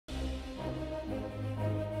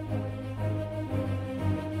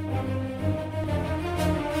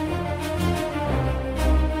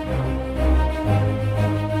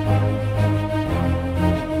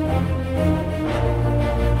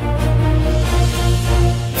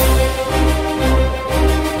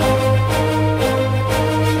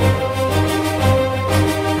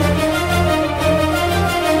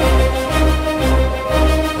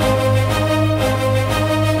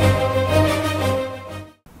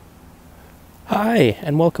Hi,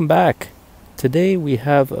 and welcome back. Today we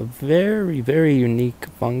have a very unique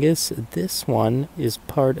fungus. This one is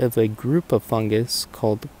part of a group of fungus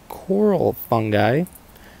called coral fungi.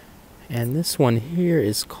 And this one here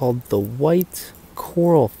is called the white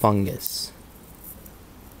coral fungus.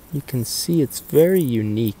 You can see it's very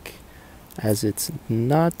unique as it's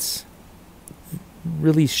not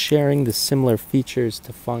really sharing the similar features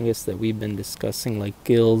to fungus that we've been discussing, like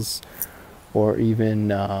gills or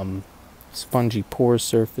even spongy pore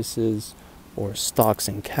surfaces or stalks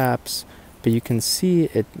and caps, but you can see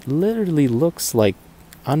it literally looks like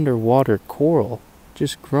underwater coral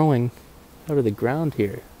just growing out of the ground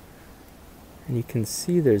here. And you can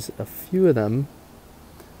see there's a few of them,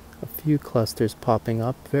 a few clusters popping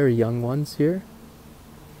up, very young ones here.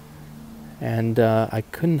 And I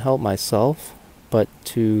couldn't help myself but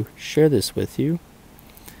to share this with you.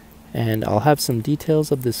 And I'll have some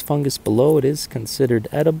details of this fungus below. It is considered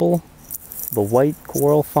edible. The white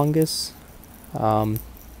coral fungus.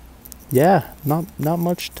 Yeah, not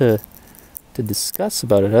much to discuss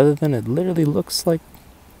about it other than it literally looks like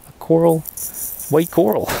a coral, white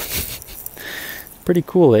coral. Pretty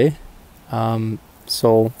cool, eh?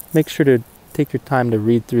 So make sure to take your time to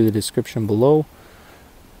read through the description below.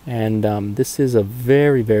 And this is a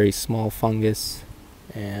very small fungus,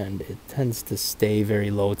 and it tends to stay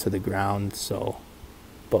very low to the ground.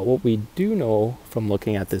 But what we do know from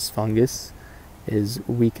looking at this fungus is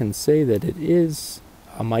we can say that it is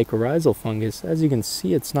a mycorrhizal fungus. As you can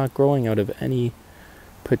see, it's not growing out of any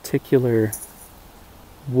particular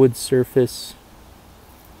wood surface,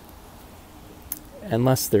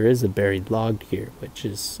 unless there is a buried log here, which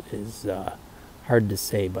is hard to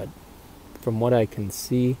say. But from what I can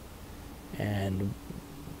see and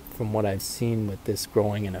from what I've seen with this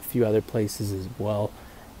growing in a few other places as well,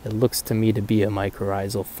 it looks to me to be a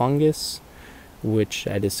mycorrhizal fungus, which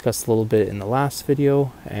I discussed a little bit in the last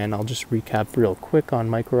video, and I'll just recap real quick on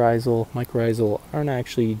mycorrhizal. Mycorrhizal aren't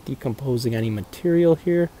actually decomposing any material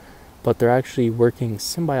here, but they're actually working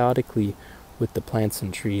symbiotically with the plants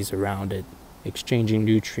and trees around it, exchanging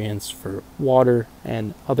nutrients for water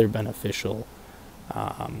and other beneficial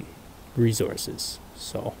resources.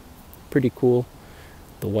 So pretty cool.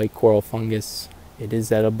 The white coral fungus, it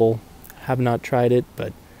is edible. Have not tried it,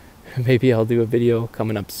 but maybe I'll do a video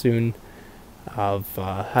coming up soon of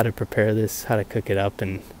how to prepare this, how to cook it up,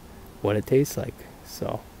 and what it tastes like.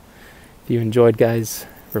 So if you enjoyed, guys,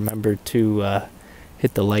 remember to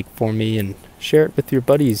hit the like for me and share it with your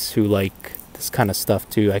buddies who like this kind of stuff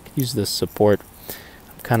too. I could use the support.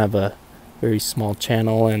 I'm kind of a very small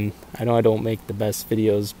channel, and I know I don't make the best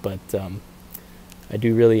videos, but I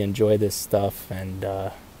do really enjoy this stuff, and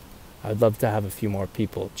I'd love to have a few more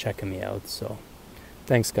people checking me out. So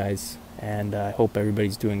thanks, guys, and I hope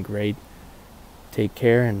everybody's doing great. Take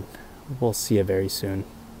care, and we'll see you very soon.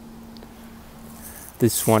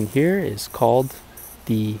 This one here is called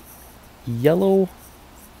the yellow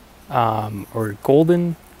or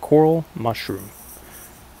golden coral mushroom,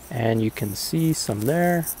 and you can see some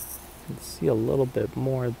there. You can see a little bit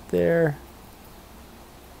more there,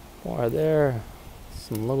 more there.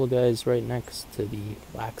 Some little guys right next to the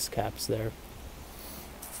wax caps there.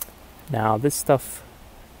 Now this stuff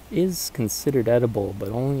is considered edible, but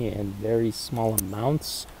only in very small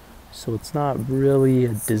amounts, so it's not really a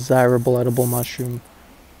desirable edible mushroom,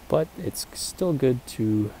 but it's still good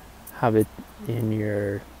to have it in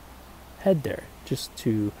your head there, just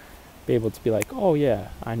to be able to be like, oh yeah,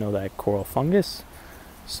 I know that coral fungus.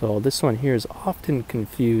 So this one here is often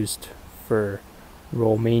confused for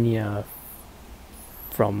Romania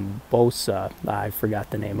from Bosa. I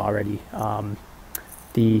forgot the name already.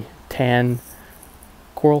 The tan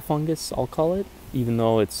coral fungus, I'll call it, even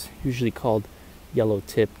though it's usually called yellow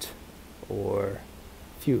tipped or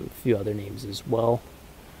a few other names as well.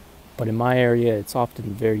 But in my area, it's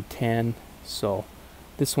often very tan. So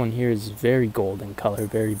this one here is very golden color,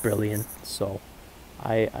 very brilliant. So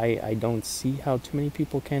I don't see how too many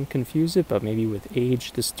people can confuse it, but maybe with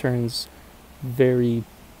age this turns very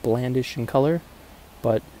blandish in color.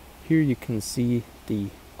 But here you can see the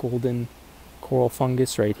golden coral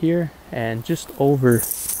fungus right here, and just over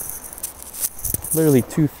literally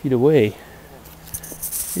 2 feet away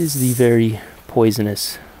is the very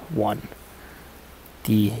poisonous one,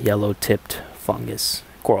 the yellow tipped fungus,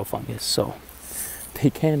 coral fungus. So they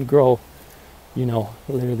can grow, you know,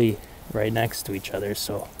 literally right next to each other,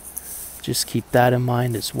 so just keep that in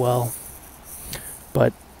mind as well.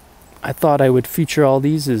 But I thought I would feature all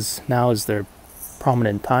these as now as their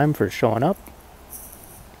prominent time for showing up.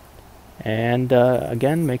 And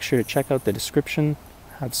again, make sure to check out the description.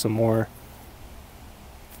 Have some more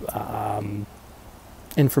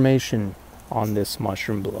information on this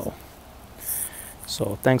mushroom below.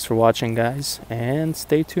 So thanks for watching, guys, and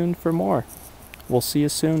stay tuned for more. We'll see you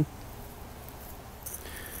soon.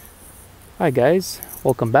 Hi guys,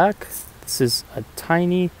 welcome back. This is a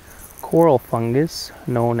tiny coral fungus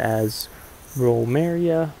known as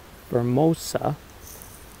Ramariopsis,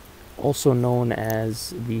 also known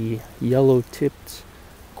as the yellow-tipped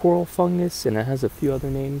coral fungus, and it has a few other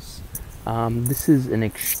names. This is an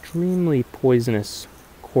extremely poisonous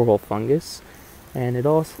coral fungus, and it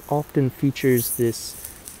also often features this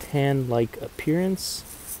tan-like appearance,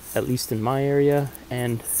 at least in my area,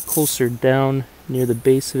 and closer down near the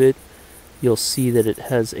base of it, you'll see that it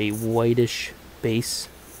has a whitish base.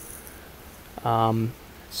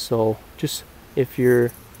 So just if you're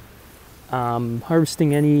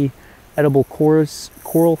harvesting any edible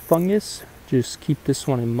coral fungus, just keep this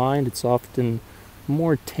one in mind. It's often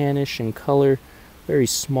more tannish in color, very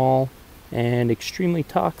small, and extremely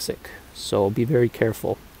toxic, so be very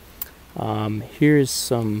careful. Here's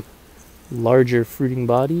some larger fruiting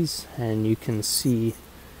bodies, and you can see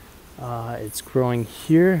it's growing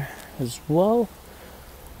here as well,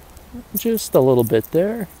 just a little bit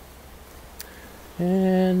there,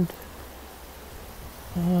 and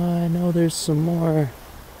I know there's some more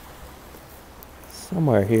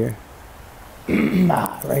somewhere here.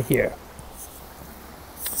 Right here.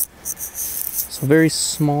 So very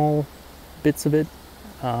small bits of it,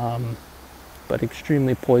 but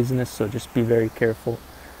extremely poisonous, so just be very careful.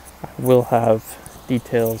 I will have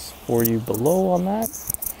details for you below on that,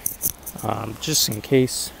 just in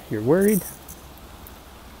case you're worried.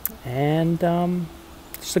 And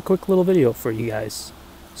just a quick little video for you guys,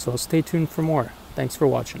 so stay tuned for more. Thanks for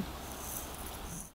watching.